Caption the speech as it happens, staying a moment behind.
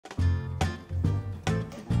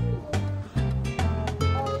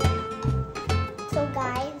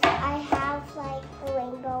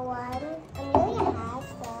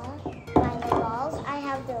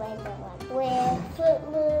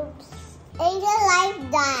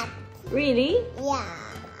like that. Really? Yeah.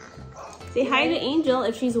 Say hi to Angel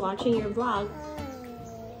if she's watching your vlog.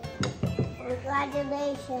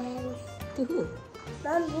 Congratulations. To who?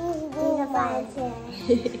 Mom,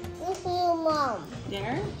 this is you, Mom.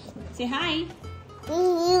 There? Say hi. This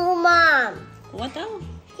is you, Mom. What else?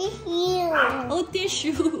 This is you. Oh,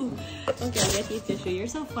 tissue. Okay, I'll get you tissue. You're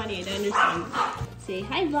so funny. I don't understand. Say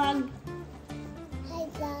hi, vlog. Hi,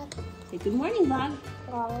 vlog. Say good morning, vlog.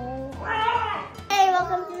 Hey,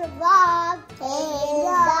 welcome to the vlog. Hey,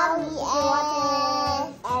 Doggy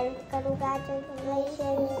and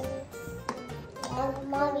congratulations. And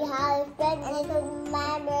Mommy has a present from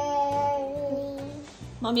Mommy.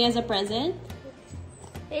 Mommy has a present.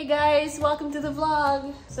 Hey guys, welcome to the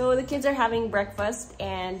vlog. So the kids are having breakfast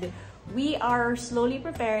and we are slowly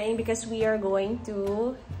preparing because we are going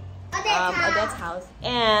to Odette's house.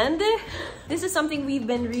 And this is something we've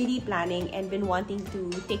been really planning and been wanting to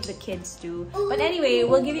take the kids to. But anyway,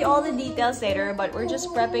 we'll give you all the details later, but we're just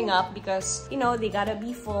prepping up because, you know, they gotta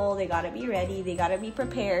be full, they gotta be ready, they gotta be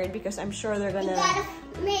prepared because I'm sure they're gonna... You gotta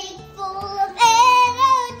make full of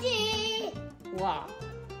energy. Wow.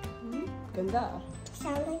 Ganda.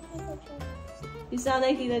 Sound like Tita Joy. You sound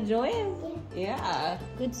like Tita Joy? Yeah.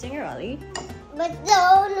 Good singer, Ollie. But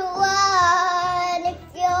don't run if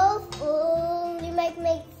you're full. You might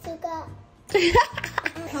make suka.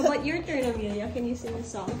 How about your turn, Amelia? Can you sing a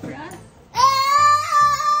song for us?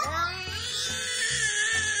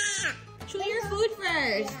 Chew your food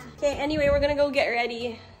first. Okay, anyway, we're gonna go get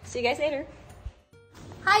ready. See you guys later.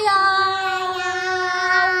 Hiya!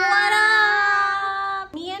 What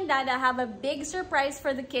up? Me and Dada have a big surprise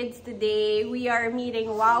for the kids today. We are meeting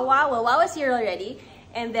Wawa. Well, Wawa's here already.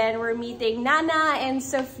 And then we're meeting Nana and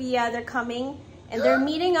Sophia. They're coming. And they're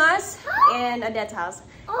meeting us in Odette's house.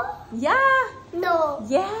 Oh? Yeah. No.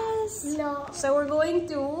 Yes. No. So we're going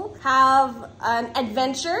to have an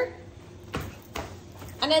adventure.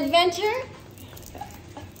 An adventure.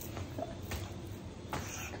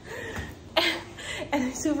 And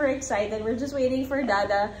I'm super excited. We're just waiting for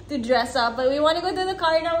Dada to dress up. But we want to go to the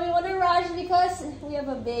car now. We want to rush because we have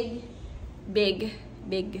a big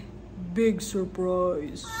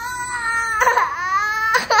surprise.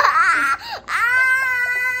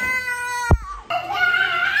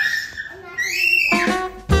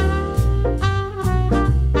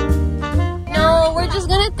 No, we're just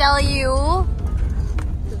gonna tell you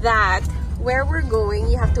that where we're going,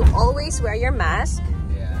 you have to always wear your mask.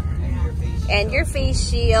 And your face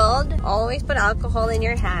shield. Always put alcohol in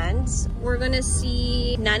your hands. We're gonna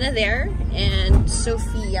see Nana there and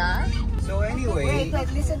Sophia. So anyway,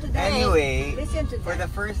 listen to that. Listen to for that.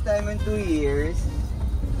 the first time in 2 years,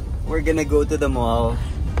 we're gonna go to the mall.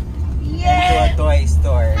 Yeah. To a toy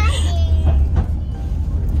store.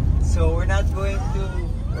 So we're not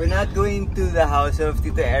going to the house of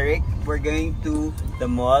Tito Eric. We're going to the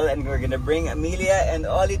mall and we're gonna bring Amelia and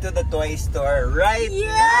Ollie to the toy store right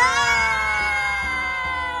now.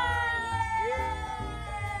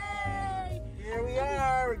 Here we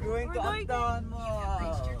are. We're going to Uptown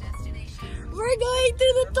Mall. We're going to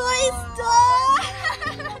the toy store!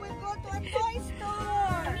 We go to a toy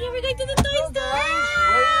store. Yeah, we're going to the toy store!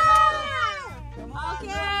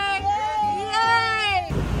 Okay!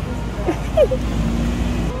 Yay!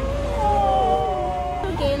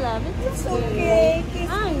 Okay, love. It's okay.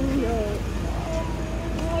 I know.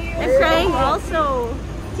 I'm crying also.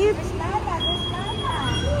 Cute. There's Nana.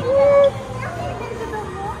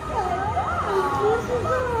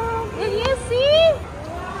 Did you see?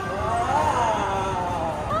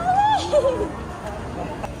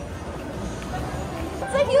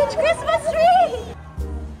 It's a huge Christmas tree!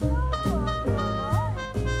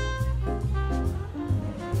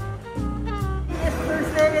 It's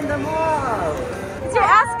first day in the mall. It's your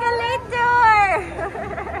escalator!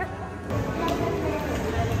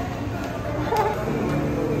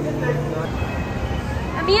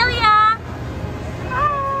 Amelia! Hi!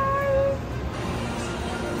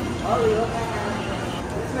 Ollie, look.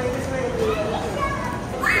 This way.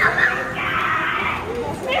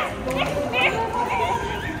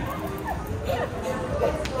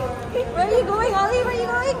 Where are you going, Ollie? Where are you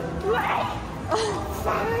going?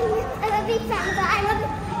 I'm a big fan,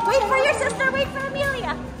 but Wait for your sister. Wait for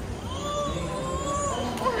Amelia.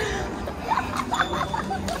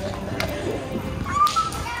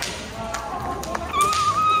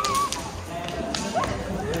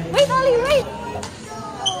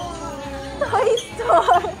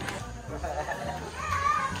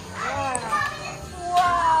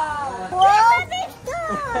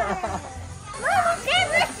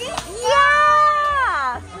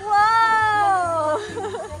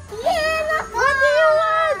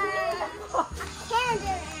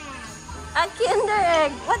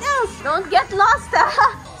 big. What else? Don't get lost.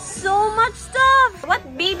 So much stuff. What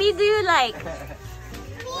baby do you like?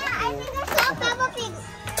 Yeah, I think I saw Peppa Pig.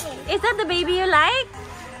 Is that the baby you like?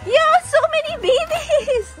 Yeah, so many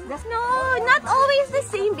babies. No, not always the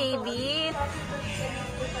same baby.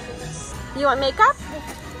 You want makeup?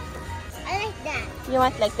 I like that. You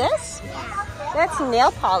want like this? Yeah. That's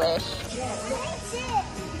nail polish. That's it.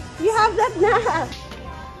 You have that now.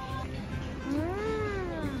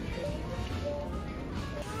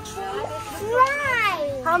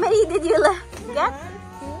 Right. How many did you get?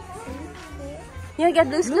 You get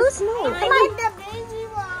loose? No. I like the baby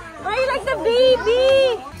one. Oh, you like the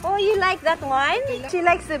baby. Oh, you like that one? She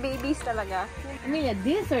likes the babies talaga. Amelia,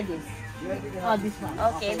 this or this? Oh, this one.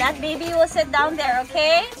 Okay, that baby will sit down there,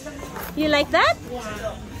 okay? You like that?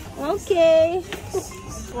 Yeah. Okay.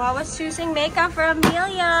 Well, I was choosing makeup for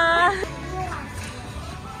Amelia.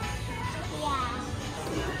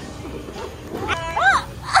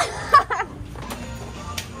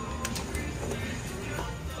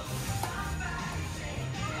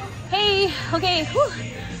 Hey, okay, whew,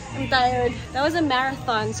 I'm tired. That was a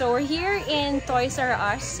marathon. So we're here in Toys R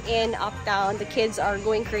Us in Uptown. The kids are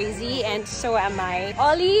going crazy and so am I.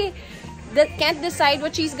 Ollie that can't decide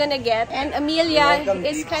what she's gonna get, and Amelia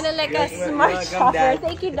is kind of like a smart shopper.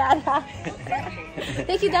 Thank you, Dada.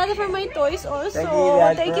 Thank you, Dada, for my toys also.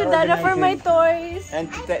 Thank you, Dada, for my toys. And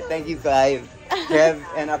thank you, Clive, Kev,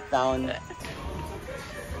 and Uptown.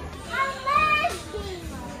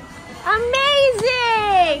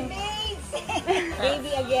 Amazing!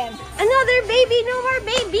 Baby again. Another baby, no more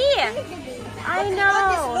baby. I This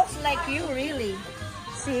know. looks like you, really.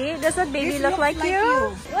 See, does that baby This look looks like like you?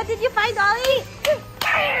 you. What did you find, Ollie?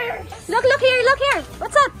 Look here, look here.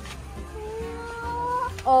 What's up?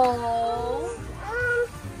 Oh.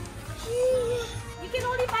 You can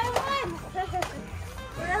only buy one.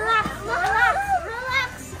 Relax, relax,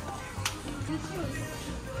 relax.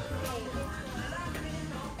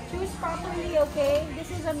 Choose properly, okay?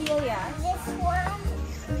 This is Amelia. This one.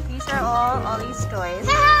 These are all Ollie's toys.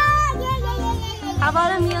 Yeah. How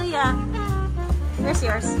about Amelia? Where's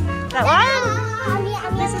yours? That one?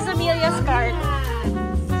 This is Amelia's card.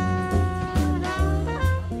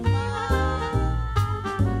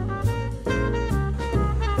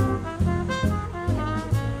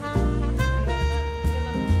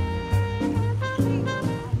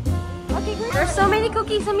 Okay, great. There's so many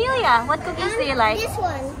cookies, Amelia. What cookies do you like? This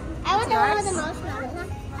one. I want the one with the yours? marshmallows.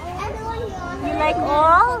 And the one here. You like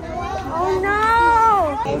all? Oh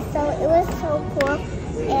no! And so it was so cool,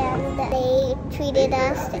 and they treated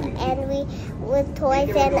us, and we with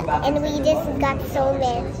toys, and we just got so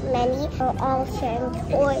many, all sharing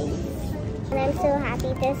toys. And I'm so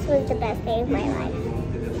happy. This was the best day of my life.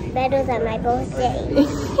 Better than my birthday.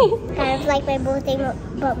 Kind of like my birthday,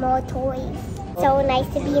 but more toys. So nice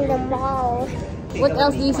to be in the mall. What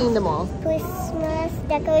else do you see in the mall? Christmas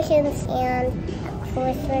decorations and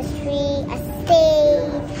Christmas tree, a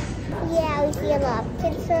stage. Yeah, we see a lot of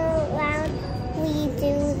kids around.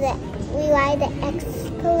 We ride the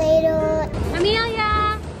escalator.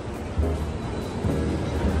 Amelia!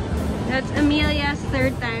 That's Amelia's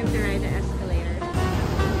third time to ride the escalator.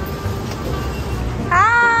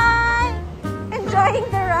 Hi! Enjoying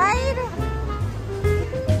the ride?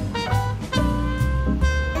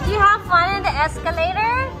 Did you have fun in the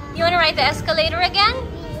escalator? You want to ride the escalator again?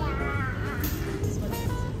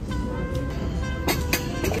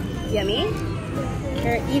 Yummy?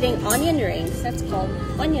 You're eating onion rings. That's called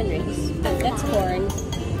onion rings. That's corn.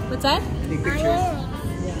 What's that?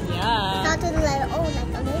 Yeah. Not to the letter O,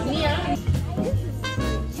 like a little.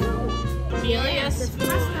 Amelia's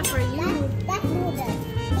pasta for you. That's noodles.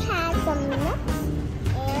 It has some nuts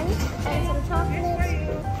and some chocolate.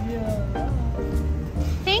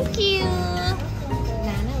 Thank you.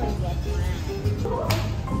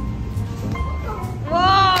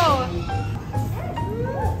 Whoa!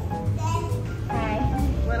 Hi.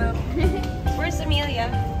 What up? Where's Amelia?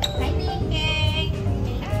 Hi, Nicky.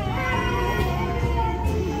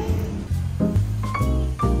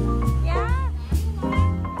 Yeah.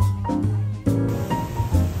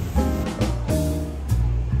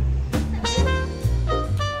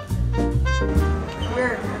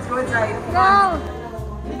 Here, let's go inside. Go.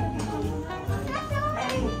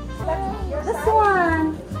 This one.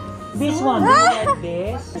 This one, do you like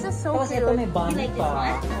this? This is so Tapos ito may cute. bunny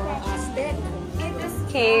pa.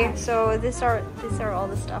 Okay, so these are all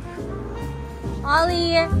the stuff.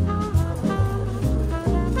 Ollie.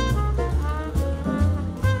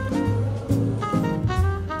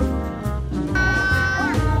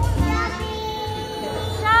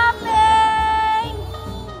 Shopping!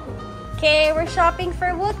 Okay, we're shopping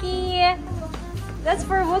for Wookie. That's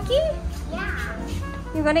for Wookie? Yeah.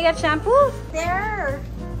 You're gonna get shampoo? There.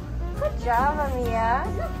 Good job, Amia.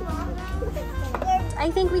 I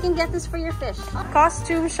think we can get this for your fish.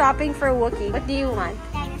 Costume shopping for Wookie. What do you want?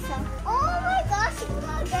 Dinosaur. Oh my gosh, it's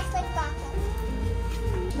not just like that.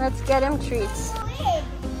 Let's get him treats. Big.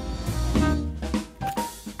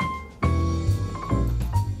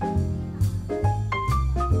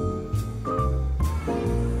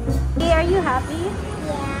 Hey, are you happy?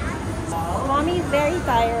 Yeah. Mommy's very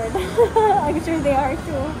tired. I'm sure they are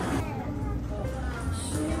too.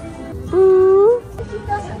 Boo! She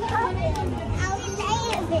doesn't have it. I'll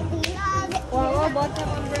lay a bit. Wow, bought some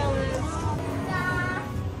umbrellas.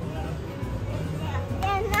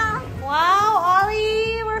 Wow,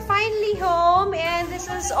 Ollie, we're finally home, and this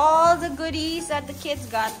is all the goodies that the kids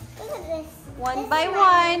got. Look at this. One by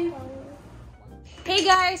one. Hey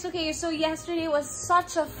guys, okay, so yesterday was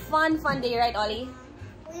such a fun day, right, Ollie?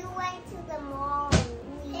 We went to the mall.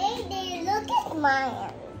 Hey, they look at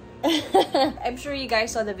mine. I'm sure you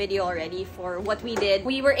guys saw the video already for what we did.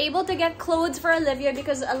 We were able to get clothes for Olivia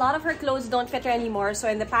because a lot of her clothes don't fit her anymore. So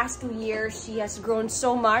in the past 2 years, she has grown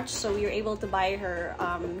so much. So we were able to buy her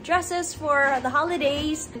dresses for the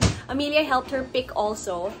holidays. Amelia helped her pick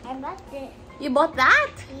also. I bought this. You bought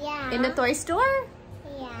that? Yeah. In the toy store?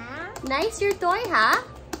 Yeah. Nice your toy, huh?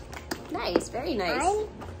 Nice, very nice. I'm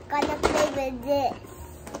gonna play with this.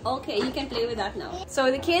 Okay, you can play with that now. So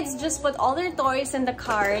the kids just put all their toys in the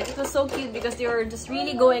cart. It was so cute because they were just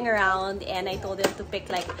really going around, and I told them to pick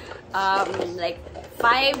like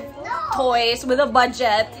 5 toys with a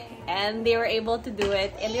budget, and they were able to do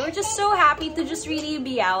it. And they were just so happy to just really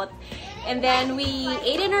be out. And then we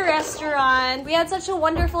ate in a restaurant. We had such a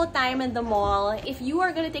wonderful time in the mall. If you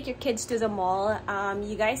are gonna take your kids to the mall,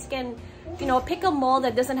 you guys can, you know, pick a mall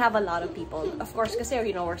that doesn't have a lot of people. Of course, because,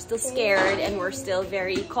 you know, we're still scared and we're still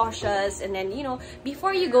very cautious. And then, you know,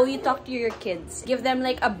 before you go, you talk to your kids. Give them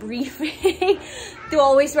like a briefing to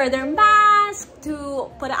always wear their mask,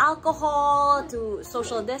 to put alcohol, to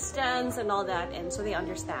social distance and all that. And so they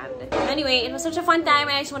understand. Anyway, it was such a fun time.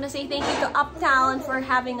 And I just want to say thank you to Uptown for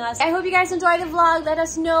having us. I hope you guys enjoyed the vlog. Let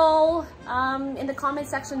us know in the comment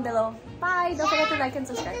section below. Bye! Don't forget to like and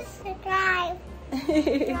subscribe. Subscribe.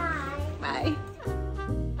 Bye. Bye.